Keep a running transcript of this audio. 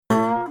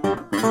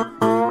Подкаст.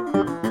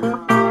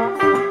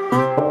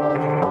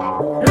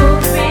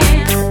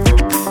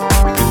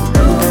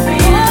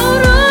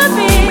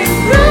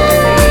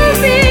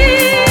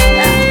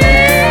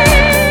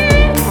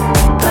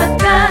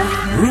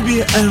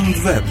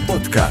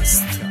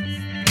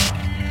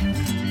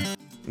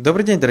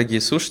 Добрый день, дорогие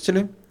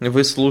слушатели!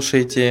 Вы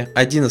слушаете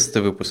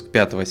 11-й выпуск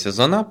 5-го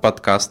сезона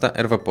подкаста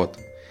РВПод.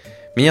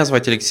 Меня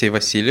зовут Алексей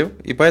Васильев,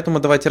 и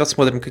поэтому давайте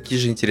рассмотрим, какие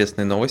же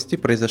интересные новости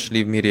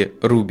произошли в мире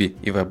Ruby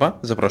и веба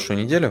за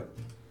прошлую неделю.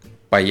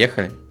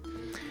 Поехали!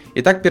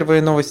 Итак,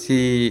 первые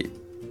новости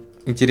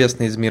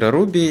интересные из мира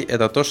Ruby –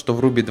 это то, что в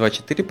Ruby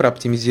 2.4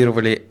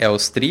 прооптимизировали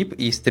lstrip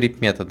и strip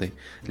методы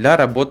для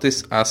работы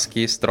с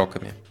ASCII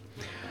строками.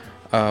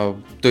 То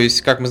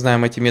есть, как мы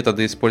знаем, эти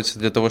методы используются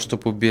для того,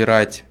 чтобы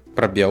убирать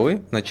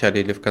пробелы в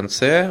начале или в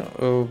конце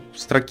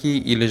строки,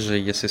 или же,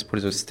 если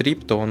использовать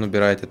strip, то он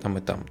убирает и там,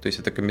 и там. То есть,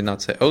 это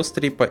комбинация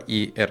lstrip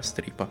и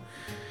rstrip.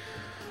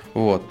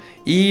 Вот.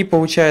 И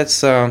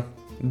получается,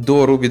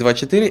 до Ruby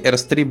 2.4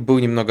 rstrip был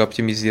немного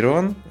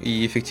оптимизирован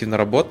и эффективно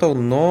работал,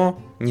 но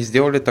не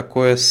сделали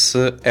такое с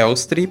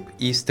lstrip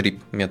и strip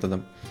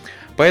методом.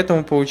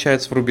 Поэтому,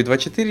 получается, в Ruby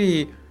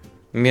 2.4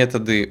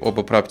 методы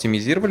оба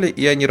прооптимизировали,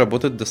 и они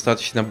работают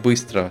достаточно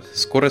быстро.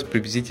 Скорость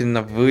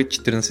приблизительно в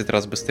 14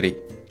 раз быстрее.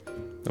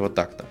 Вот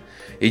так-то.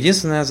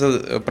 Единственная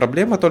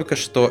проблема только,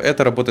 что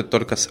это работает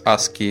только с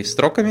ASCII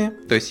строками.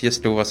 То есть,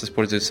 если у вас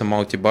используется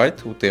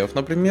multi-byte, UTF,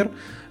 например,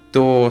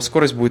 то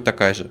скорость будет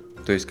такая же.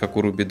 То есть, как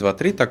у Ruby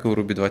 2.3, так и у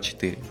Ruby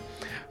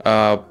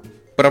 2.4.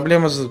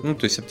 Проблема, то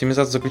есть,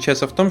 оптимизация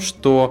заключается в том,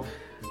 что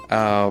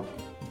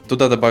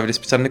туда добавили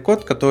специальный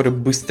код, который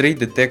быстрее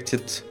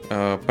детектит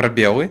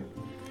пробелы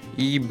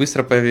и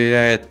быстро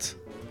проверяет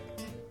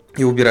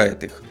и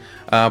убирает их.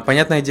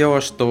 Понятное дело,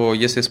 что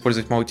если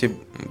использовать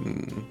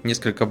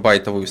несколько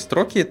байтовые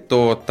строки,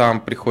 то там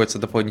приходится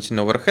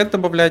дополнительный overhead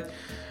добавлять,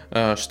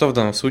 что в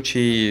данном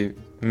случае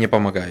не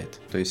помогает.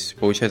 То есть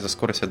получается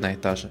скорость одна и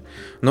та же.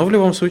 Но в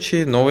любом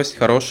случае новость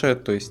хорошая,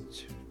 то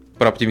есть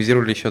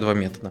прооптимизировали еще два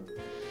метода.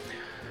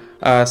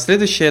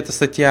 Следующая это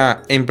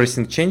статья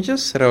Embracing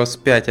Changes, Rails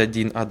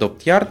 5.1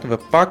 Adopt Yard,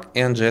 Webpack и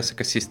NGS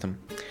Ecosystem.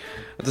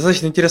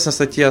 Достаточно интересная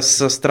статья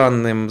со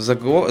странным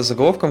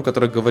заголовком,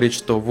 который говорит,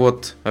 что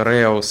вот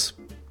Rails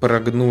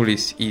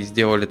прогнулись и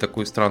сделали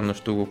такую странную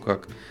штуку,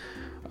 как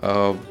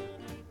то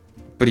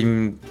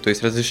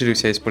есть разрешили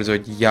все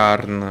использовать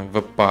Yarn,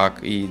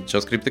 Webpack и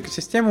JavaScript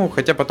экосистему,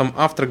 хотя потом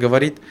автор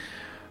говорит,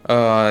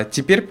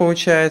 теперь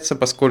получается,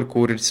 поскольку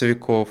у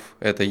рельсовиков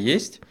это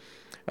есть,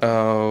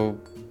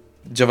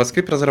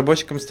 JavaScript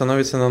разработчикам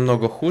становится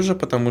намного хуже,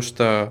 потому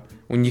что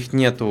у них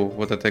нету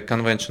вот этой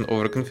Convention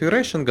Over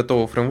Configuration,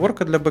 готового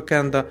фреймворка для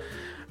бэкэнда,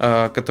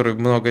 который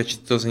много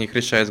что за них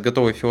решает, с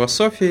готовой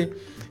философией,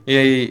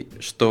 и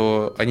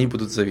что они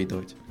будут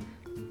завидовать.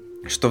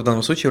 Что в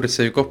данном случае у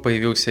рельсовиков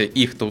появился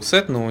их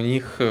тулсет, но у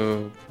них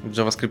в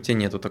JavaScript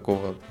нету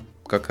такого,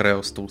 как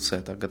Rails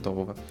тулсета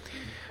готового.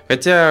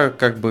 Хотя,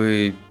 как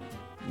бы,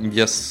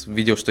 я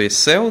видел, что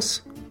есть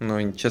Sales,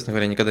 но, честно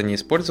говоря, никогда не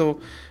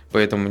использовал,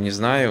 поэтому не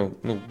знаю.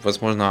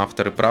 Возможно,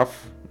 автор и прав,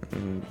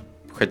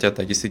 хотя,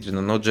 да, действительно,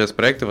 Node.js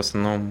проекты в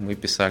основном мы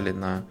писали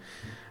на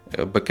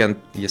бэкэнд,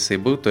 если и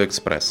был, то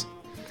Express.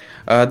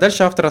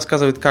 Дальше автор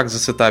рассказывает, как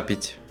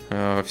засетапить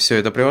все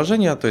это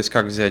приложение, то есть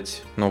как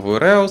взять новую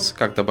Rails,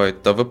 как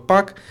добавить туда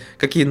Webpack,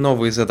 какие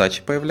новые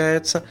задачи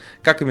появляются,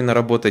 как именно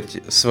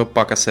работать с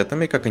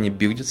Webpack-ассетами, как они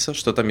билдятся,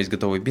 что там есть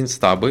готовые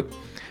бинстабы,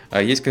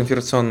 есть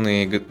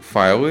конфигурационные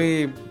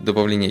файлы,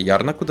 добавление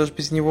ярна, куда же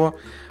без него,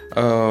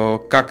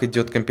 как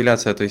идет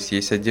компиляция, то есть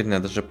есть отдельная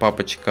даже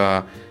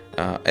папочка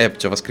app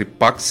JavaScript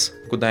packs,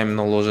 куда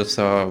именно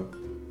ложатся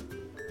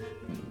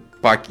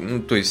паки,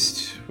 то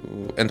есть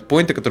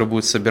эндпоинты, которые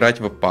будут собирать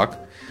Webpack.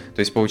 То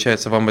есть,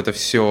 получается, вам это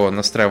все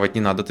настраивать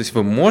не надо. То есть,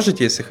 вы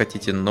можете, если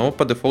хотите, но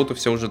по дефолту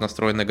все уже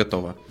настроено и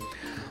готово.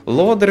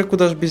 Лодеры,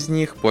 куда же без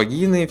них,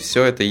 плагины,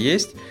 все это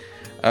есть.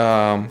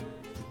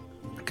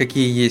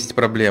 Какие есть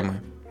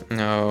проблемы?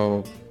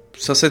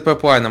 Со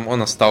сет-пайплайном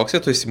он остался,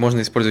 то есть, можно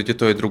использовать и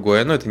то, и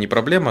другое, но это не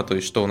проблема, то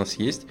есть, что у нас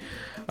есть.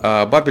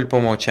 Бабель по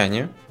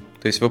умолчанию.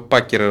 То есть,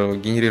 веб-пакер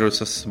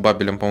генерируется с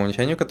бабелем по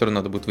умолчанию, который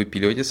надо будет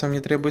выпиливать, если вам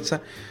не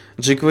требуется.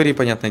 jQuery,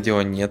 понятное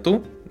дело,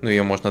 нету, но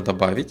ее можно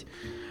добавить.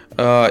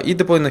 И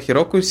Deploy на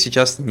Heroku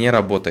сейчас не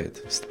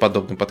работает с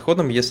подобным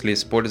подходом, если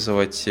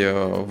использовать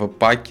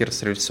веб-пакер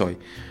с рельсой.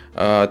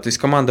 То есть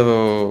команда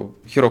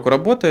Heroku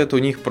работает, у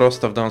них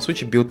просто в данном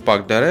случае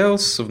build-pack для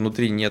Rails,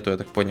 внутри нету, я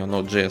так понял,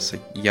 Node.js,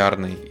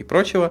 Yarn и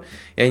прочего,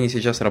 и они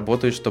сейчас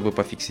работают, чтобы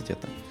пофиксить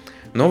это.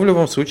 Но в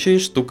любом случае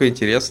штука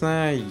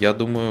интересная, я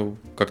думаю,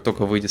 как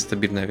только выйдет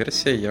стабильная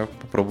версия, я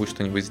попробую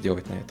что-нибудь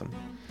сделать на этом.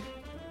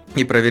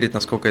 И проверить,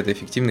 насколько это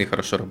эффективно и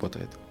хорошо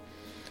работает.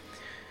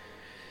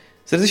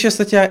 Следующая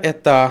статья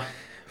это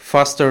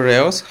Faster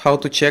Rails,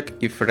 How to Check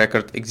if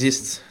Record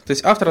Exists. То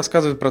есть автор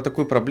рассказывает про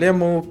такую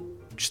проблему,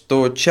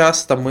 что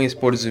часто мы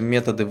используем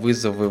методы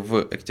вызовы в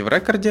Active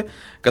Record,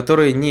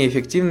 которые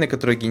неэффективны,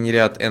 которые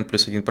генерят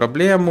n+1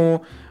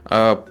 проблему,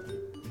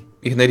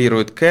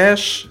 игнорируют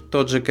кэш,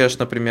 тот же кэш,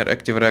 например,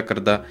 Active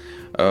Record,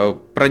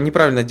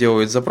 неправильно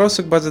делают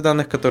запросы к базе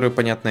данных, которые,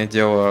 понятное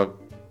дело,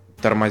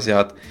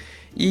 тормозят.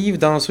 И в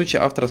данном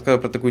случае автор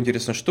рассказывает про такую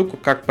интересную штуку,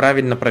 как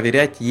правильно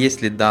проверять,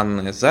 есть ли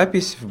данная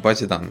запись в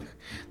базе данных.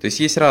 То есть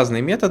есть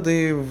разные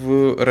методы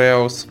в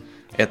Rails.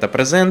 Это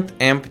present,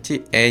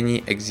 empty,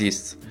 any,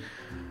 exists.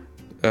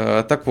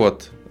 Так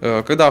вот,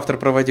 когда автор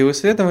проводил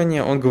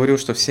исследование, он говорил,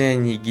 что все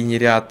они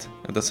генерят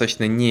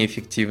достаточно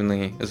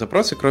неэффективные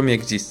запросы, кроме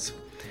exists,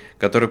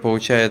 который,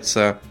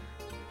 получается,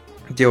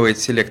 делает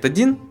select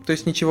 1, то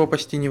есть ничего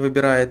почти не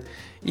выбирает,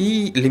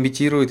 и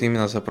лимитирует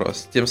именно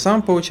запрос. Тем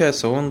самым,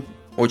 получается, он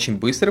очень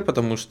быстрый,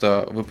 потому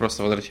что вы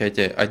просто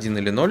возвращаете 1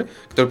 или 0,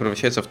 который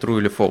превращается в true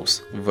или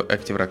false в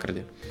Active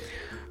Record.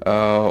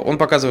 Он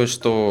показывает,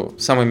 что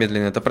самый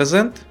медленный это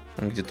present,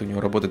 где-то у него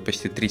работает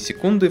почти 3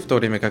 секунды, в то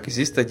время как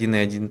exist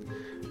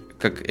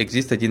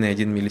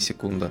 1,1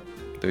 миллисекунда,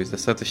 то есть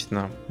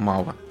достаточно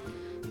мало.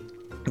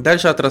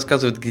 Дальше автор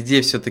рассказывает,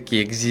 где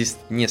все-таки exist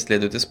не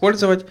следует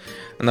использовать.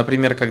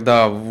 Например,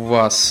 когда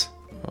вы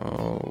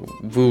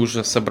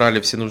уже собрали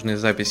все нужные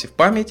записи в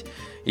память,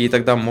 и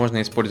тогда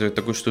можно использовать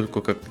такую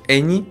штуку, как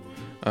any.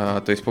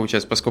 То есть,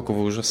 получается, поскольку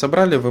вы уже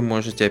собрали, вы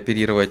можете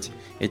оперировать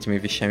этими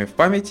вещами в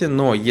памяти,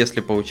 но если,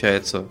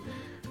 получается,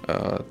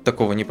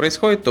 такого не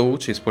происходит, то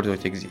лучше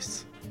использовать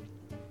exists.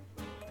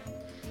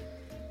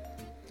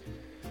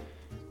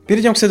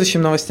 Перейдем к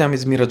следующим новостям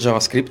из мира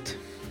JavaScript.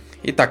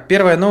 Итак,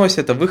 первая новость –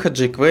 это выход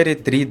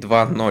jQuery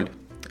 3.2.0.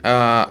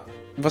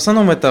 В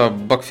основном это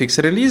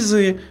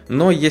багфикс-релизы,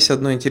 но есть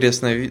одно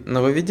интересное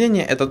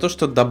нововведение – это то,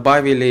 что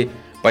добавили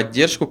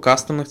поддержку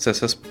кастомных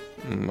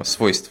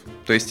CSS-свойств.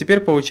 То есть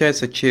теперь,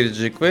 получается, через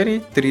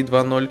jQuery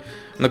 3.2.0,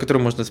 на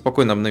который можно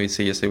спокойно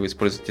обновиться, если вы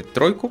используете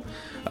тройку,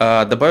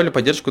 добавили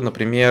поддержку,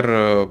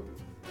 например,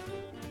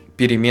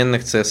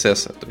 переменных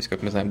CSS. То есть,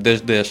 как мы знаем,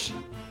 dash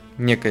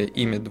некое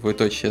имя,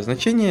 двоеточие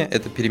значение,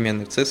 это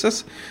переменные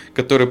CSS,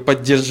 которые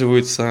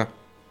поддерживаются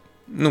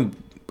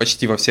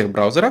почти во всех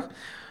браузерах.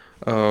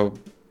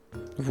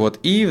 Вот.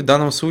 И в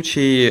данном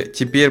случае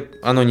теперь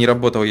оно не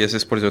работало, если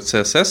использовать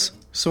CSS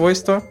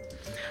свойства,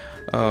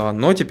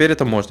 но теперь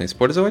это можно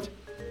использовать.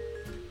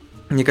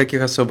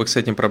 Никаких особых с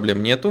этим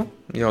проблем нету.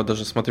 Я вот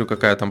даже смотрю,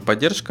 какая там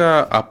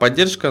поддержка. А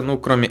поддержка,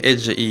 кроме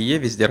Edge и IE,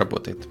 везде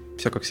работает.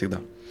 Все как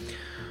всегда.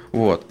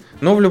 Вот.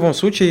 Но в любом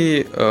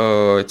случае,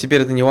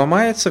 теперь это не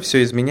ломается,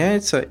 все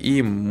изменяется,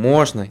 и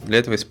можно для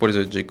этого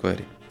использовать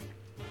jQuery.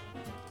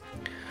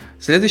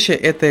 Следующее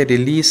это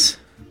релиз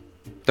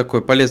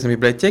такой полезной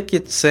библиотеки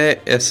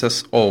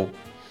CSSO.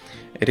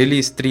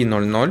 Релиз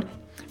 3.0.0.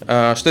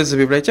 Что это за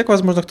библиотека,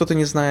 возможно, кто-то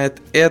не знает.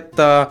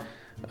 Это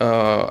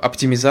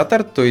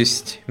оптимизатор, то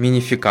есть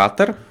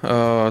минификатор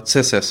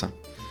CSS.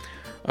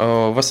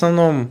 В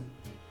основном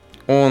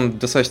он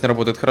достаточно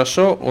работает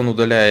хорошо, он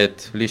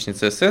удаляет лишний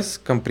CSS,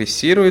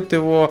 компрессирует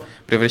его,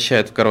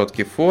 превращает в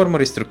короткие формы,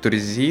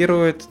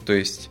 реструктуризирует, то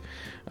есть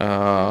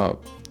то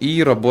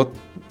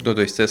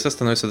есть CSS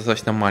становится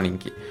достаточно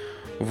маленький.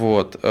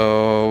 Вот.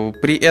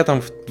 При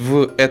этом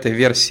в этой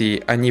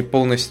версии они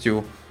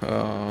полностью,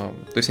 то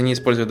есть они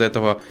используют до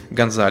этого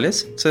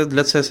Gonzales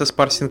для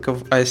CSS-парсинга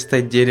в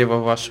AST-дерева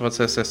вашего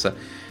CSS.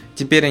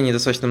 Теперь они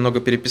достаточно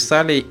много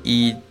переписали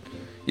и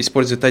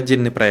используют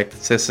отдельный проект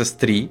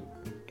CSS3.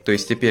 То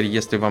есть теперь,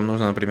 если вам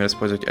нужно, например,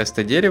 использовать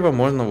AST-дерево,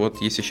 можно,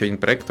 есть еще один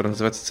проект, который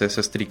называется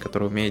CSS3,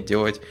 который умеет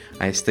делать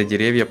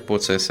AST-деревья по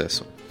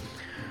CSS.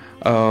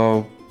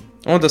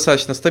 Он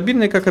достаточно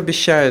стабильный, как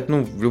обещают,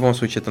 в любом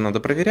случае это надо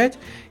проверять.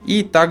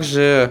 И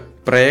также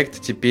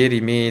проект теперь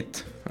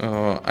имеет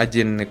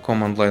отдельный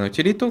command line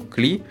утилиту,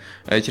 CLI,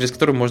 через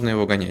который можно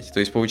его гонять.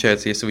 То есть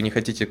получается, если вы не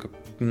хотите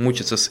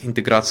мучиться с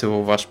интеграцией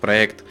в ваш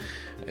проект,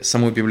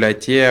 саму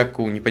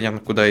библиотеку, непонятно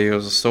куда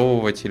ее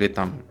засовывать, или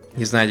там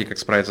не знаете, как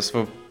справиться с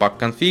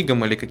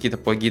веб-пак-конфигом, или какие-то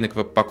плагины к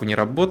веб-паку не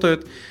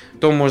работают,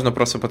 то можно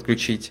просто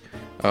подключить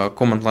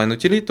command line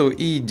утилиту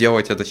и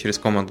делать это через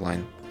command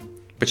line.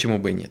 Почему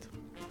бы и нет?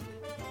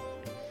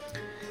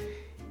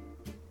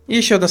 И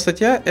еще одна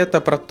статья,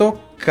 это про то,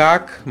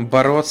 как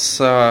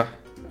бороться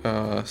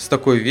с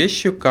такой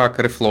вещью, как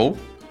Reflow.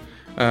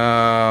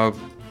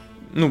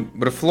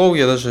 Reflow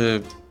я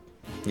даже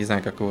не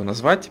знаю, как его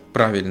назвать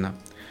правильно.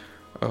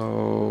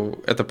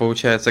 Это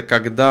получается,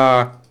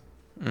 когда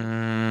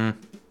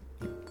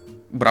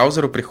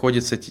браузеру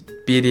приходится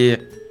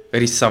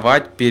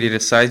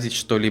перересайзить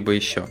что-либо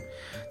еще.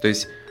 То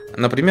есть,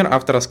 например,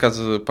 автор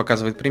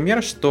показывает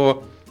пример,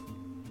 что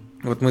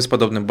вот мы с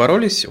подобным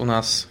боролись, у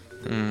нас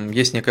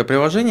есть некое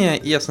приложение,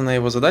 и основная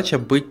его задача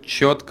быть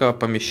четко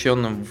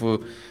помещенным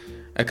в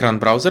экран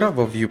браузера,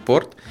 во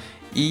viewport,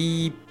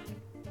 и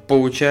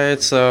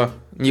получается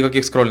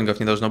никаких скроллингов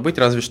не должно быть,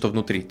 разве что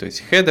внутри. То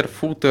есть header,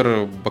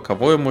 footer,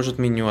 боковое может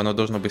меню, оно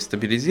должно быть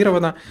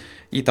стабилизировано,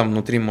 и там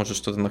внутри может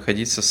что-то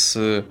находиться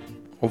с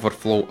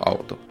overflow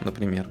auto,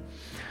 например.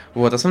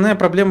 Вот. Основная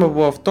проблема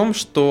была в том,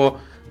 что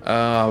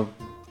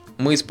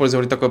мы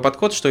использовали такой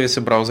подход, что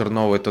если браузер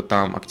новый, то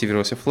там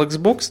активировался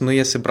Flexbox, но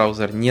если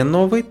браузер не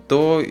новый,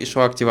 то и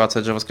шла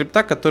активация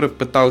JavaScript, который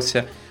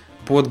пытался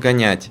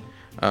подгонять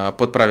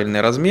под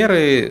правильные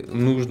размеры,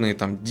 нужные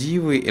там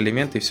дивы,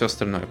 элементы и все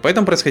остальное.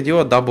 Поэтому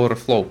происходило double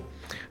overflow.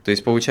 То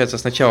есть, получается,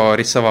 сначала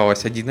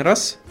рисовалось один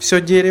раз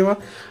все дерево,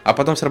 а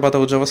потом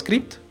срабатывал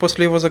JavaScript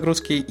после его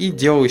загрузки и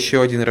делал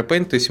еще один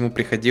repaint, то есть ему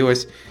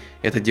приходилось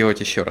это делать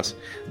еще раз.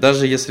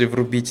 Даже если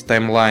врубить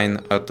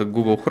таймлайн от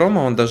Google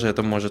Chrome, он даже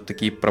это может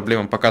такие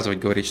проблемы показывать,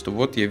 говорить, что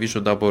вот я вижу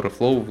double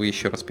overflow, вы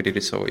еще раз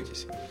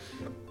перерисовываетесь.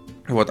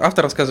 Вот,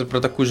 автор рассказывает про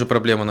такую же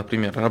проблему,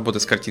 например, работы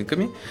с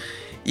картинками.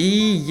 И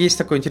есть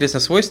такое интересное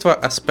свойство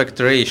aspect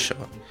ratio,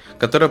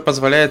 которое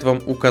позволяет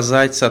вам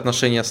указать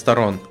соотношение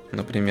сторон,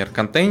 например,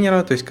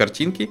 контейнера, то есть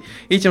картинки.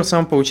 И тем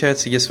самым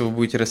получается, если вы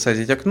будете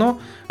ресайзить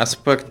окно,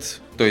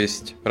 аспект, то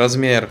есть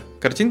размер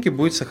картинки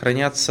будет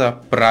сохраняться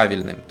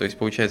правильным. То есть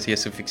получается,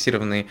 если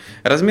фиксированные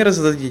размеры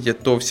зададите,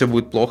 то все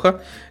будет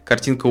плохо.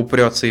 Картинка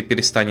упрется и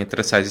перестанет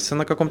ресайзиться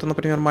на каком-то,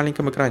 например,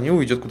 маленьком экране и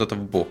уйдет куда-то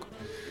в бок.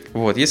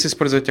 Вот. Если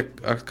использовать,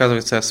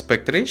 оказывается,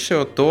 aspect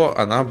ratio, то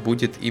она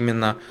будет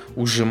именно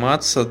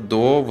ужиматься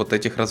до вот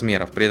этих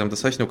размеров. При этом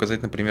достаточно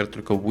указать, например,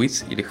 только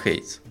width или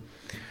height.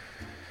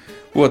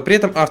 Вот. При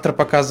этом автор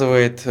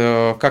показывает,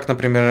 как,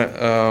 например,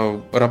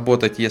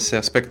 работать, если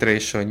aspect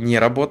ratio не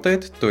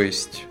работает. То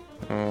есть,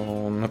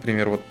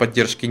 например, вот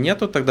поддержки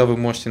нету, тогда вы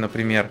можете,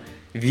 например,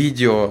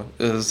 видео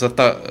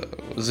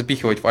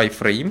запихивать в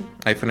iframe.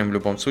 iframe в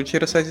любом случае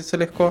ресайзится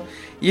легко.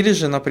 Или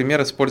же,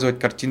 например, использовать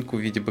картинку в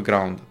виде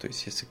бэкграунда. То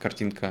есть, если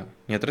картинка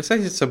не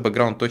отресайзится,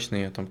 бэкграунд точно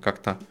ее там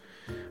как-то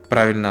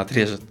правильно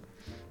отрежет.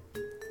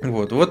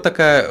 Вот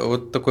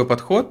такой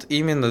подход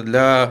именно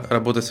для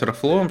работы с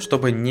Airflow,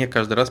 чтобы не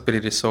каждый раз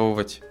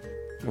перерисовывать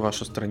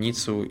вашу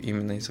страницу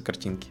именно из-за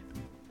картинки.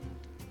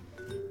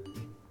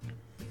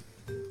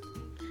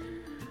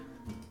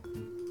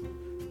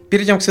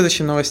 Перейдем к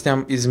следующим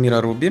новостям из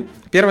мира Ruby.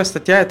 Первая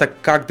статья – это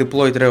как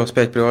деплоить Rails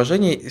 5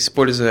 приложений,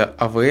 используя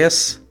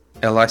AWS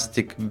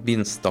Elastic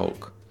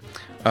Beanstalk.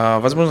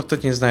 Возможно,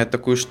 кто-то не знает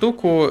такую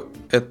штуку.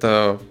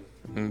 Это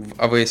в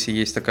AWS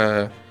есть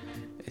такая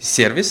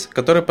сервис,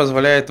 который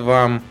позволяет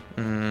вам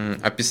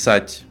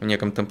описать в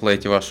неком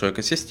темплейте вашу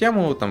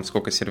экосистему, там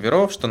сколько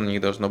серверов, что на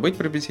них должно быть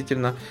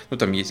приблизительно. Ну,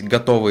 там есть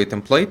готовые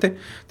темплейты,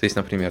 то есть,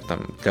 например,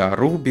 там для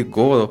Ruby,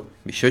 Go,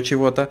 еще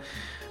чего-то.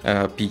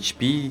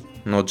 PHP,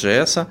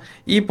 Node.js,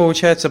 и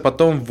получается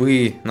потом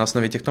вы на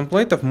основе этих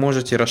темплейтов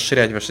можете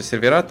расширять ваши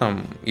сервера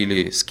там,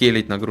 или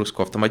скейлить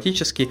нагрузку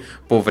автоматически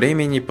по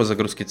времени, по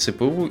загрузке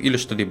CPU или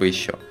что-либо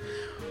еще.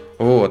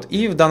 Вот.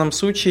 И в данном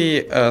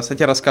случае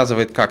статья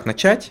рассказывает, как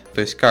начать,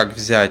 то есть как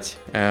взять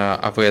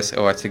AWS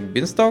Elastic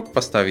Beanstalk,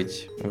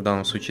 поставить, в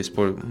данном случае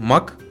используем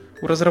Mac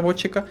у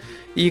разработчика,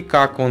 и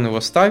как он его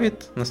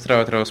ставит,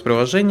 настраивает Rails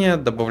приложение,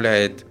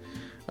 добавляет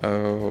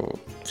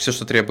все,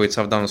 что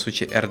требуется, в данном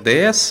случае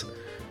RDS,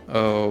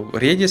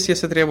 Redis,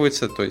 если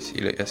требуется, то есть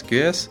или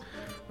SQS.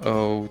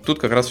 Тут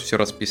как раз все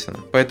расписано.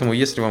 Поэтому,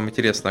 если вам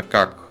интересно,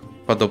 как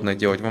подобное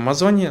делать в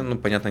Амазоне, ну,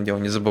 понятное дело,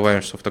 не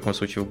забываем, что в таком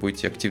случае вы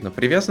будете активно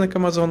привязаны к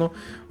Амазону,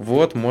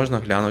 вот,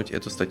 можно глянуть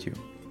эту статью.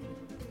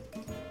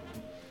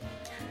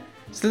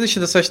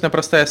 Следующая достаточно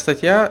простая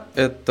статья,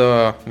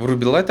 это в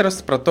Ruby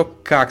Letters про то,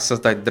 как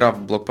создать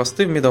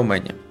драфт-блокпосты в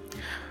Middleman.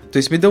 То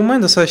есть Middleman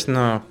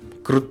достаточно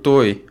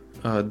крутой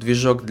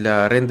движок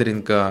для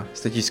рендеринга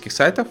статических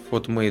сайтов.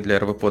 Вот мы для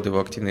RVPod его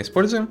активно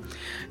используем.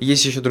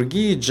 Есть еще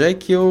другие,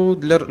 Jekyll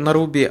на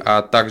Ruby,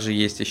 а также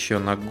есть еще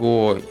на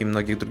Go и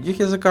многих других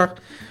языках.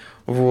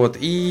 Вот.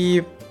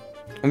 И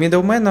у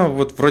Middleman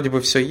вот вроде бы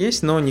все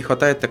есть, но не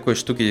хватает такой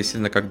штуки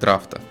действительно как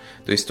драфта.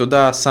 То есть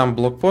туда сам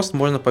блокпост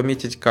можно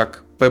пометить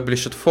как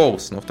published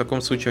false, но в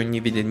таком случае он не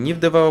виден ни в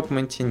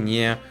development,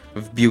 ни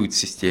в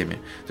build-системе.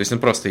 То есть он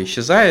просто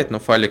исчезает, но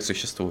файлик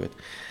существует.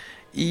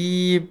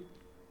 И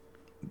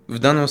в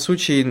данном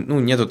случае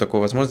нету такой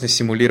возможности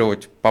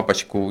симулировать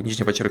папочку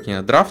нижнее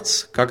подчеркивание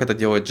drafts, как это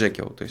делает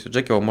Jekyll. То есть у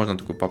Jekyll можно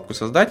такую папку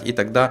создать, и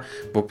тогда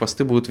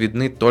блокпосты будут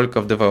видны только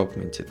в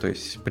development. То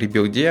есть при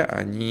билде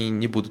они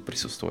не будут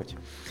присутствовать.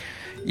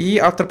 И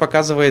автор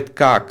показывает,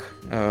 как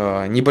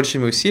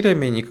небольшими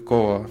усилиями,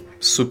 никакого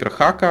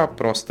суперхака,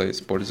 просто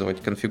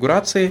использовать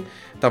конфигурации,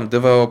 там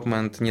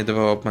development, не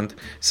development,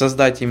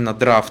 создать именно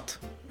драфт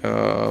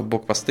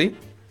блокпосты,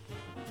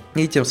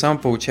 и тем самым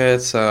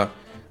получается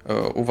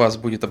у вас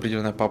будет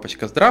определенная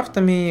папочка с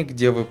драфтами,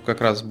 где вы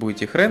как раз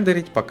будете их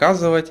рендерить,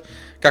 показывать,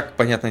 как,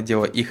 понятное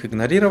дело, их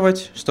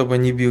игнорировать, чтобы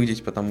не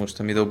билдить, потому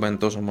что middleman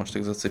тоже может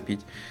их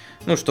зацепить.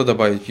 Ну, что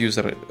добавить в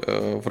user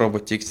в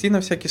robot.txt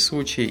на всякий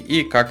случай,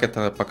 и как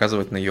это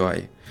показывать на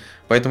UI.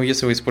 Поэтому,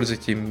 если вы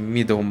используете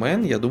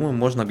middleman, я думаю,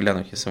 можно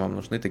глянуть, если вам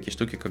нужны такие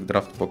штуки, как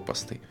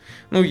драфт-блокпосты.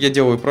 Ну, я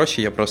делаю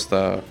проще, я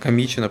просто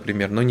коммичу,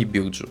 например, но не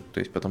билджу, то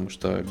есть потому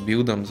что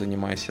билдом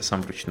занимаюсь я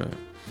сам вручную.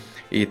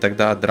 И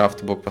тогда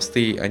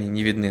драфт-блокпосты, они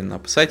не видны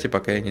на сайте,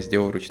 пока я не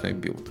сделаю ручной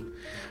билд.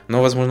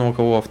 Но, возможно, у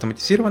кого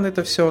автоматизировано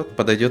это все,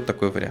 подойдет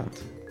такой вариант.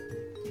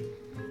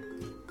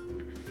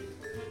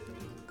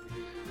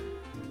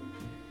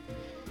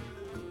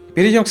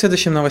 Перейдем к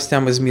следующим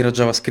новостям из мира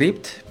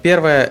JavaScript.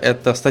 Первая –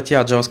 это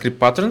статья JavaScript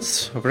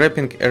Patterns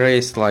Wrapping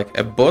Arrays like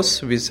a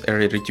boss with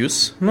Array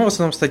Reduce. В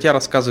основном статья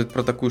рассказывает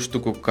про такую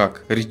штуку,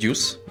 как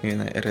Reduce,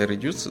 именно Array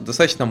Reduce.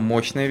 Достаточно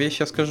мощная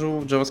вещь, я скажу,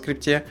 в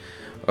JavaScript.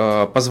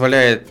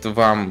 Позволяет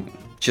вам,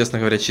 честно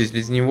говоря,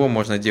 через него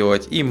можно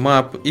делать и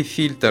map, и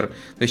фильтр.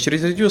 То есть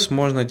через Reduce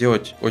можно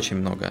делать очень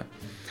много.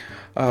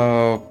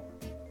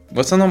 В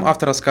основном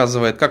автор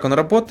рассказывает, как он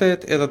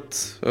работает, этот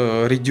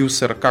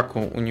редюсер, как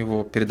у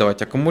него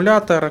передавать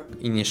аккумулятор,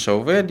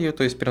 initial value,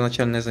 то есть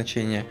первоначальное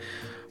значение,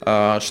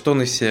 что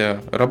он из себя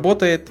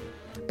работает.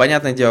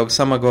 Понятное дело,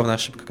 самая главная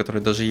ошибка,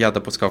 которую даже я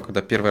допускал,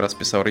 когда первый раз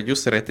писал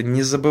редюсер, это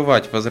не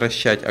забывать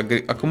возвращать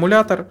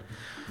аккумулятор,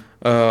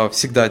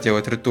 всегда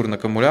делать ретурн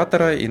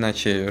аккумулятора,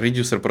 иначе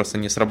редюсер просто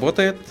не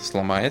сработает,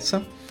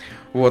 сломается.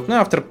 Вот. Ну,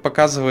 автор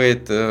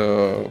показывает,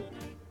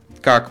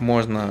 как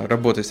можно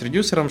работать с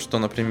редюсером, что,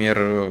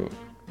 например,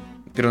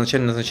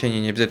 первоначальное значение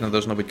не обязательно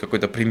должно быть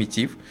какой-то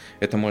примитив,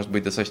 это может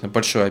быть достаточно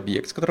большой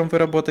объект, с которым вы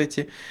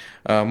работаете.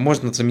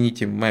 Можно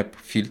заменить им map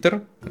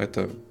фильтр,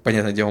 это,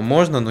 понятное дело,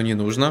 можно, но не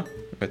нужно,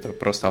 это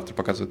просто автор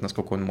показывает,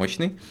 насколько он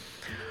мощный.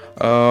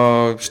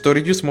 Что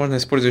reduce можно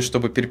использовать,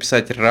 чтобы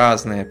переписать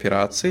разные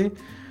операции,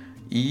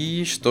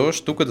 и что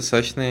штука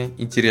достаточно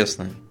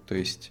интересная. То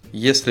есть,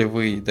 если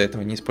вы до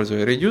этого не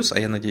использовали reduce, а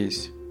я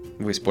надеюсь,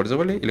 вы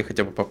использовали или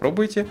хотя бы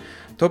попробуйте,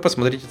 то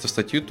посмотрите эту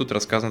статью, тут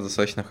рассказано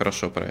достаточно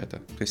хорошо про это.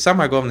 То есть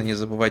самое главное, не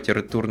забывайте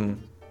ретурн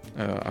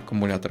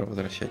аккумулятора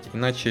возвращать,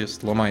 иначе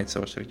сломается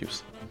ваш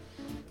редюс.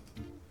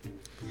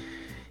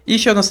 И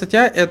еще одна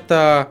статья –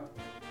 это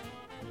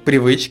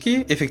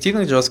привычки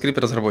эффективных JavaScript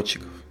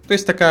разработчиков. То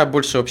есть такая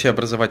больше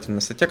общеобразовательная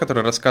статья,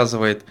 которая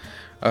рассказывает,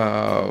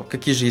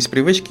 какие же есть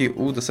привычки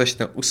у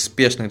достаточно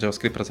успешных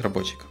JavaScript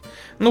разработчиков.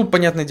 Ну,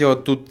 понятное дело,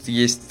 тут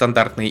есть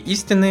стандартные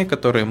истины,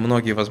 которые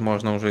многие,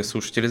 возможно, уже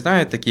слушатели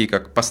знают, такие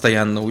как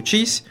 «постоянно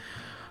учись»,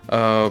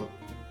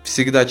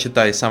 «всегда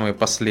читай самые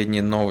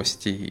последние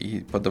новости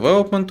и по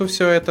девелопменту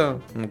все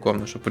это», ну,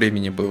 главное, чтобы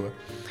времени было.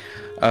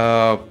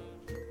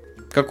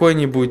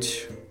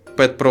 Какой-нибудь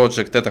pet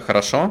project – это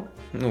хорошо,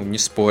 ну, не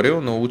спорю,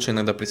 но лучше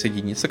иногда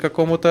присоединиться к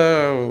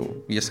какому-то,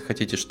 если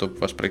хотите, чтобы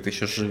ваш проект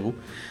еще жил.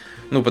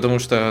 Ну, потому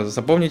что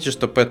запомните,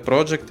 что pet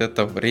project –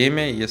 это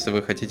время, если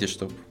вы хотите,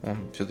 чтобы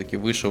он все-таки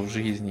вышел в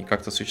жизнь и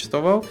как-то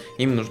существовал,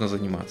 им нужно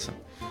заниматься,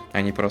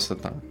 а не просто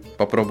там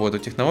попробовал эту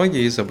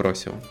технологию и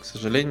забросил. К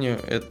сожалению,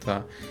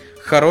 это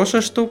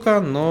хорошая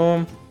штука,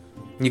 но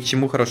ни к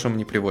чему хорошему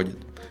не приводит.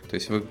 То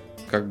есть вы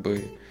как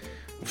бы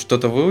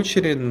что-то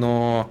выучили,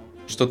 но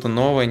что-то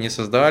новое не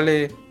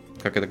создали,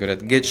 как это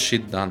говорят, get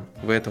shit done.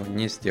 Вы этого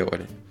не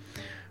сделали.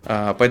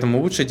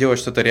 Поэтому лучше делать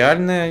что-то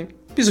реальное,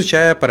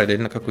 изучая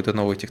параллельно какую-то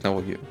новую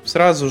технологию.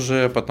 Сразу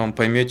же потом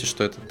поймете,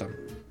 что это там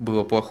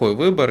был плохой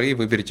выбор, и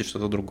выберете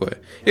что-то другое.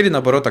 Или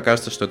наоборот,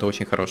 окажется, что это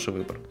очень хороший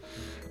выбор.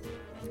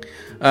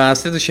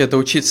 Следующее – это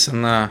учиться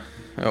на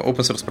open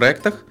source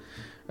проектах.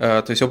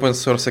 То есть open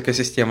source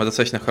экосистема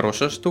достаточно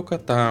хорошая штука,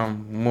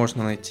 там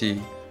можно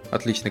найти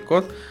отличный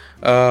код.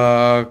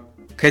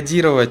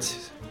 Кодировать,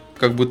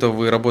 как будто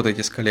вы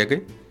работаете с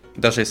коллегой,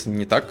 даже если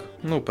не так,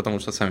 ну, потому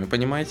что сами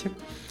понимаете.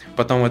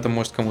 Потом это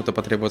может кому-то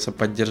потребоваться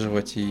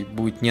поддерживать, и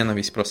будет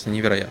ненависть просто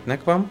невероятная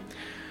к вам.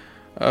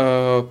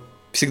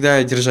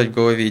 Всегда держать в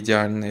голове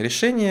идеальное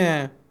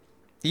решение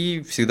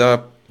и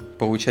всегда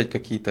получать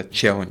какие-то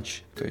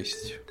челлендж, то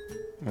есть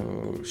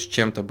с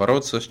чем-то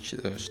бороться,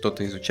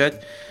 что-то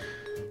изучать.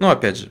 Ну,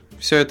 опять же,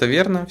 все это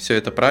верно, все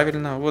это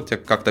правильно. Вот я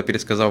как-то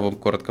пересказал вам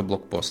коротко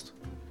блогпост.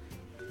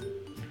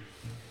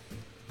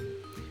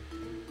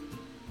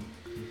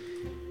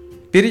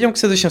 Перейдем к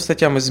следующим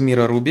статьям из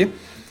мира Ruby.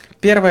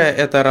 Первая –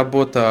 это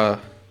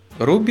работа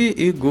Ruby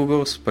и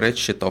Google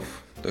спредшитов.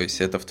 То есть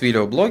это в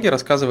Twilio блоге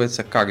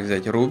рассказывается, как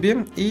взять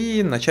Ruby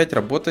и начать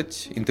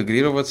работать,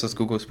 интегрироваться с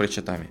Google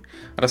спредшитами.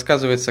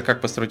 Рассказывается,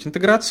 как построить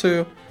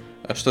интеграцию,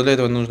 что для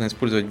этого нужно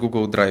использовать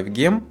Google Drive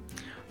Gem,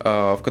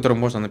 в котором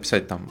можно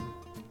написать там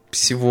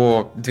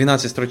всего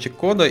 12 строчек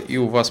кода, и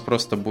у вас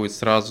просто будет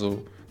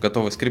сразу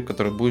готовый скрипт,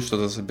 который будет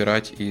что-то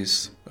забирать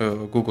из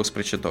Google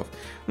спредшитов.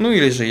 Ну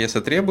или же, если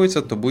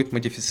требуется, то будет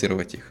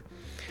модифицировать их.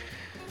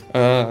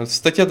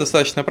 Статья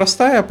достаточно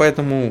простая,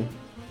 поэтому,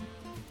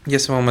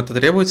 если вам это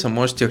требуется,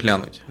 можете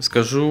глянуть.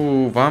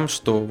 Скажу вам,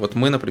 что вот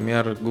мы,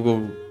 например,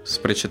 Google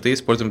спредшиты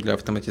используем для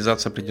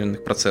автоматизации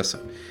определенных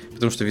процессов,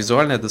 потому что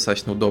визуально это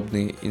достаточно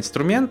удобный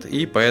инструмент,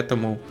 и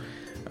поэтому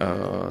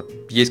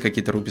есть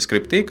какие-то Ruby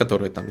скрипты,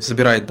 которые там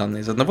забирают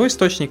данные из одного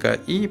источника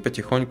и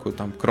потихоньку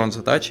там крон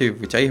задачи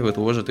вытягивают,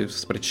 ложат их в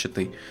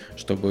спредшиты,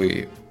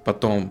 чтобы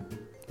потом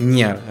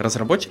не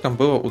разработчикам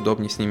было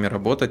удобнее с ними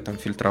работать, там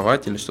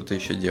фильтровать или что-то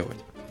еще делать.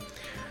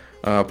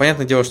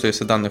 Понятное дело, что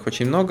если данных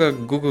очень много,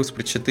 Google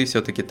спредшиты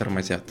все-таки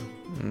тормозят.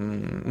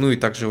 Ну и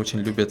также очень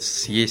любят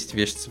съесть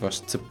весь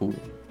ваш CPU.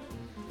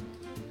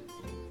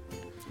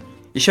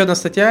 Еще одна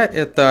статья,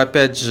 это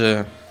опять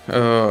же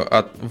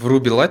в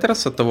Ruby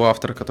Letters от того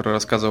автора, который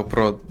рассказывал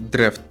про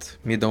Draft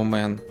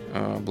Middleman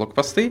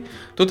блокпосты.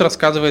 Тут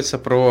рассказывается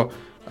про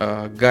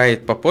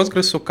гайд по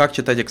Postgres, как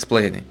читать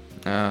эксплейны.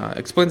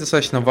 Explain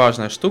достаточно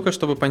важная штука,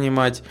 чтобы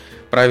понимать,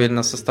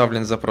 правильно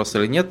составлен запрос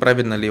или нет,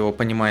 правильно ли его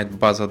понимает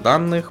база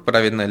данных,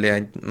 правильно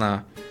ли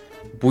она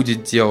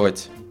будет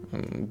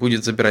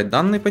забирать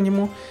данные по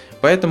нему.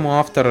 Поэтому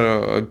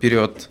автор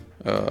берет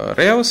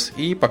Rails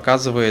и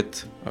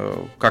показывает,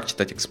 как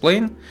читать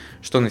explain,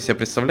 что он из себя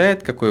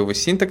представляет, какой его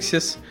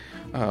синтаксис,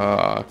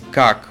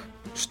 как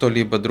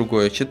что-либо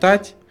другое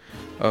читать.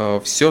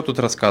 Все тут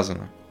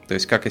рассказано. То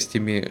есть,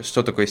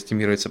 что такое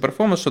эстимируется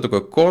performance, что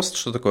такое cost,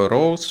 что такое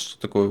rows, что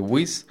такое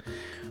with.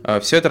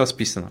 Все это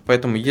расписано.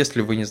 Поэтому,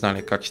 если вы не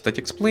знали, как читать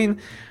explain,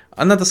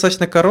 она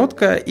достаточно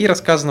короткая и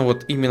рассказано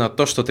вот именно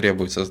то, что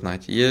требуется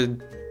знать. Я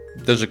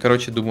даже,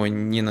 думаю,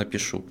 не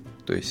напишу,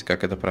 то есть,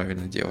 как это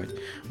правильно делать.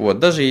 Вот,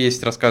 даже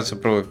есть рассказы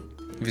про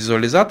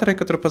визуализаторы,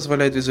 которые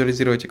позволяют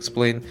визуализировать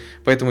explain.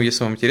 Поэтому,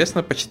 если вам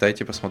интересно,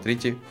 почитайте,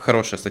 посмотрите.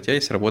 Хорошая статья,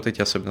 если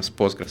работаете особенно с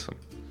Postgres.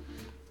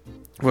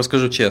 Вот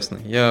скажу честно,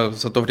 я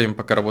за то время,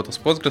 пока работал с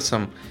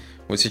Postgres,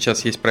 вот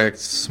сейчас есть проект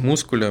с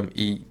Muscle,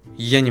 и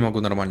я не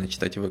могу нормально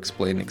читать его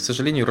explain. И, к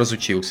сожалению,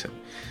 разучился.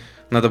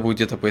 Надо будет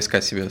где-то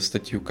поискать себе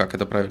статью, как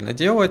это правильно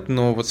делать,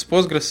 но вот с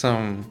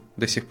Postgres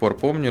до сих пор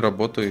помню,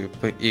 работаю,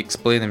 и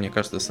explain, мне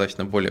кажется,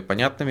 достаточно более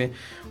понятными.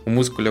 У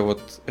Muscle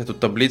вот эту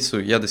таблицу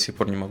я до сих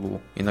пор не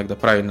могу иногда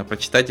правильно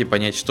прочитать и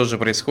понять, что же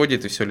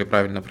происходит и все ли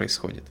правильно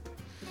происходит.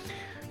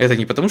 Это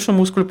не потому, что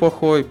Muscle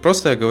плохой,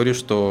 просто я говорю,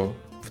 что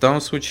в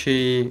данном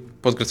случае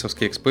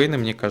постгрессовские explain,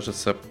 мне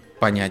кажется,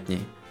 понятнее,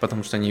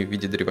 потому что они в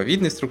виде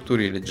древовидной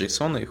структуры или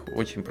JSON, их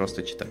очень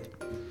просто читать.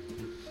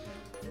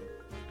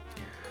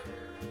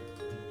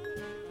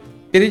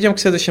 Перейдем к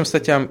следующим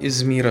статьям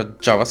из мира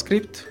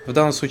JavaScript. В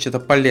данном случае это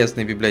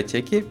полезные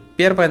библиотеки.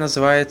 Первая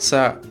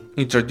называется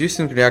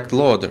Introducing React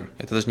Loader.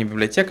 Это даже не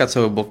библиотека, а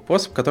целый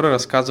блогпост, который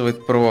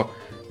рассказывает про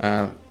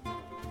то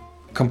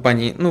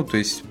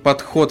есть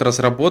подход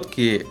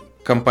разработки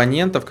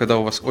компонентов, когда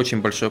у вас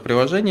очень большое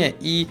приложение,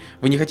 и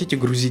вы не хотите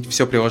грузить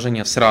все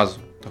приложение сразу,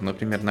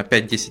 например, на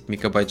 5-10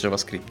 мегабайт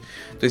JavaScript.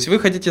 То есть вы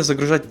хотите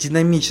загружать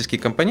динамические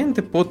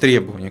компоненты по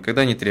требованию,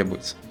 когда они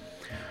требуются.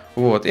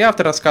 Вот. И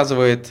автор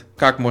рассказывает,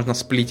 как можно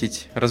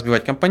сплитить,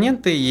 разбивать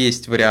компоненты.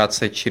 Есть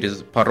вариация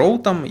по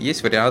роутам,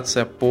 есть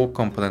вариация по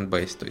component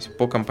base, то есть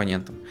по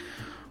компонентам.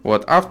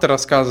 Вот. Автор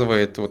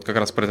рассказывает вот как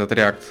раз про этот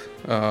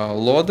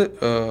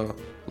React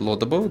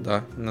Loadable,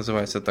 да,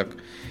 называется так.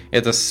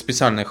 Это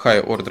специальный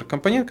high order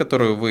компонент,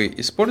 который вы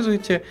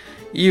используете,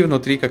 и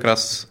внутри как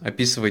раз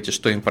описываете,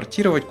 что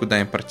импортировать,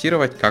 куда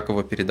импортировать, как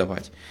его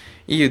передавать.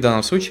 И в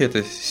данном случае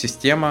эта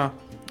система,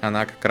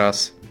 она как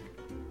раз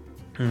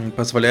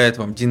позволяет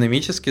вам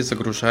динамически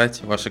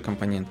загружать ваши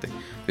компоненты.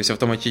 То есть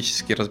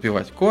автоматически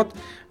разбивать код,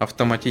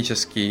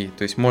 автоматически,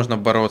 то есть можно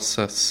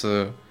бороться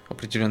с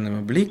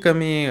определенными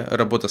бликами,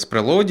 работа с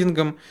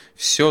прелоудингом,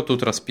 все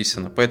тут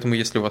расписано. Поэтому,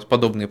 если у вас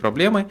подобные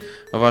проблемы,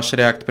 ваш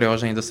React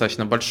приложение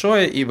достаточно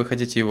большое, и вы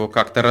хотите его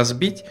как-то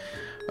разбить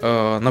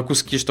на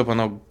куски, чтобы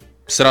оно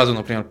сразу,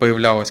 например,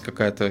 появлялась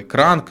какая-то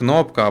экран,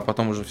 кнопка, а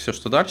потом уже все,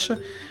 что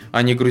дальше,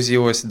 а не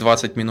грузилось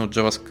 20 минут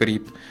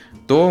JavaScript,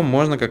 то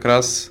можно как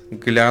раз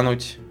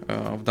глянуть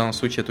в данном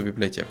случае эту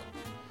библиотеку.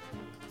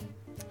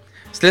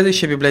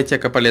 Следующая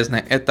библиотека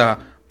полезная – это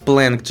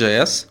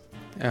Plank.js.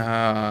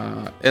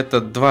 Это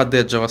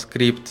 2D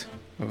JavaScript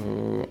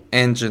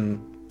engine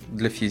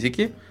для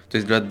физики, то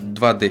есть для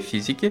 2D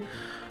физики.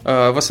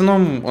 В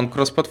основном он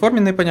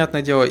кроссплатформенный,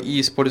 понятное дело,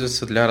 и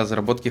используется для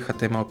разработки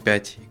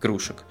HTML5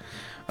 игрушек.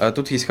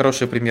 Тут есть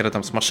хорошие примеры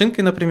с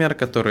машинкой, например,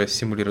 которая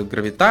симулирует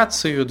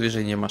гравитацию,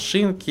 движение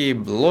машинки,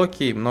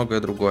 блоки и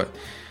многое другое.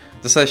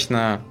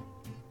 Достаточно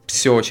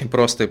все очень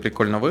просто и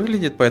прикольно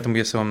выглядит, поэтому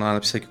если вам надо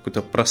написать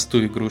какую-то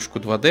простую игрушку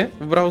 2D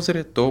в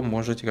браузере, то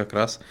можете как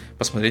раз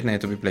посмотреть на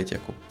эту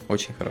библиотеку.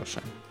 Очень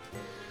хорошая.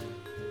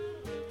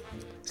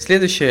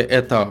 Следующее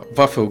это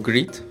Waffle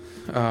Grid,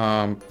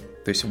 то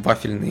есть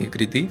вафельные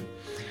гриды.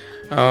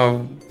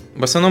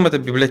 В основном это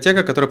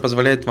библиотека, которая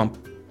позволяет вам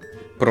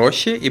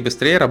проще и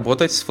быстрее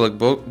работать с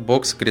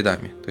Flexbox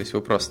гридами. То есть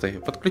вы просто ее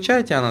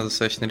подключаете, она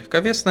достаточно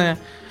легковесная,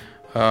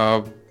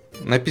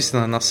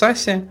 написана на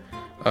SAS,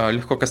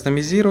 легко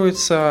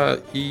кастомизируется,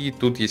 и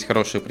тут есть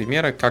хорошие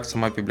примеры, как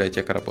сама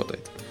библиотека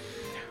работает.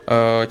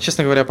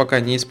 Честно говоря, пока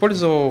не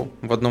использовал,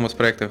 в одном из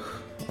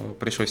проектов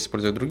пришлось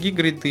использовать другие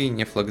гриды,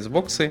 не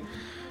Flexbox,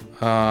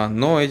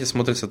 но эти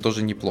смотрятся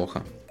тоже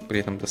неплохо, при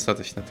этом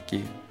достаточно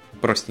такие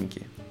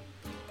простенькие.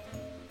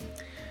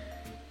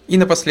 И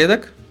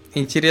напоследок,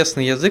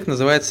 интересный язык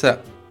называется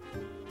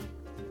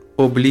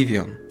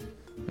Oblivion.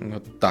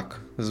 Вот так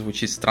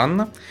звучит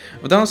странно.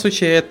 В данном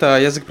случае это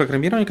язык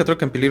программирования, который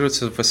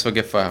компилируется в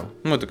SVG файл.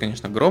 Это,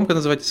 конечно, громко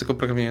называть языком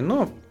программирования,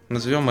 но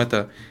назовем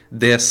это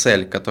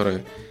DSL,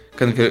 который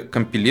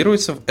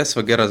компилируется в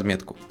SVG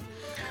разметку.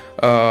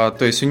 То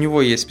есть у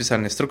него есть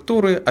специальные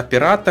структуры,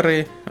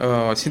 операторы,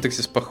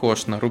 синтаксис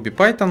похож на Ruby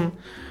Python,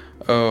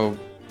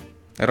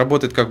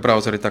 работает как в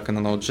браузере, так и на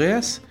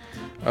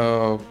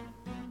Node.js.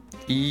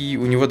 И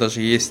у него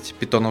даже есть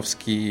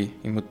питоновские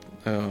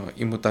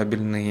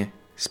иммутабельные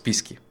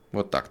списки.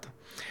 Вот так-то.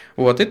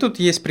 Вот, и тут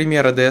есть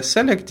примеры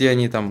DSL, где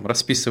они там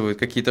расписывают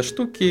какие-то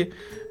штуки,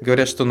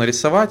 говорят, что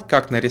нарисовать,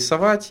 как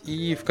нарисовать,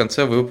 и в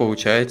конце вы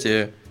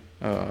получаете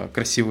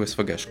красивую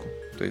SVG-шку.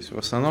 То есть в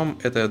основном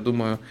это, я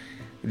думаю,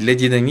 для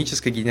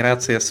динамической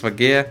генерации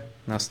SVG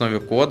на основе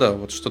кода,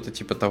 вот что-то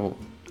типа того.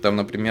 Там,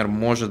 например,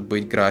 может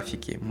быть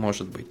графики,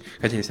 может быть.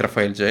 Хотя есть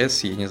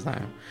Raphael.js, я не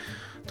знаю.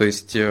 То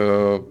есть,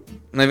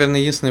 наверное,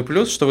 единственный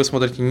плюс, что вы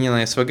смотрите не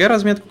на SVG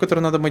разметку,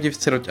 которую надо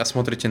модифицировать, а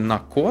смотрите на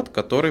код,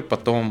 который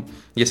потом,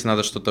 если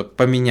надо что-то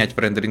поменять в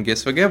рендеринге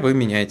SVG, вы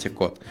меняете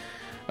код.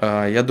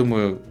 Я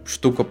думаю,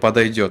 штука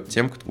подойдет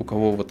тем, у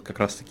кого вот как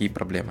раз такие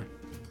проблемы.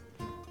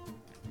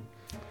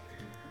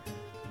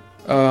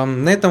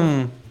 На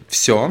этом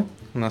все.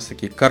 У нас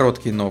такие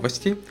короткие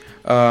новости.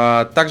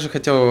 Также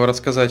хотел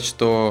рассказать,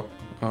 что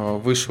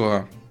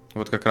вышла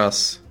вот как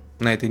раз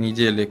на этой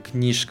неделе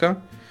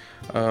книжка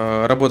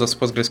 «Работа с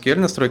PostgreSQL,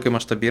 настройка и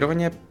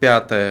масштабирование»,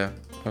 пятая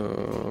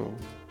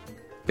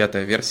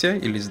версия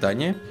или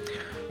издание.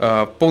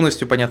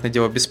 Полностью, понятное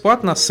дело,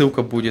 бесплатно.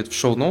 Ссылка будет в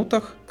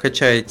шоу-ноутах.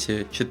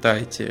 Качайте,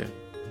 читайте,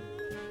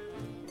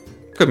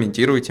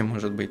 комментируйте,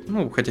 может быть.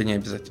 Ну, хотя не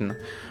обязательно.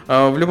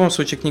 В любом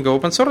случае, книга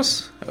open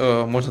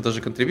source. Можно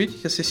даже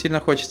контрибьютить, если сильно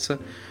хочется.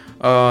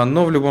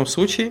 Но в любом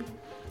случае,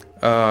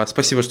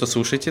 спасибо, что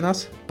слушаете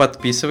нас.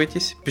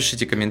 Подписывайтесь,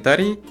 пишите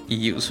комментарии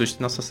и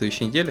услышите нас на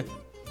следующей неделе.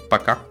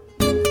 Пока!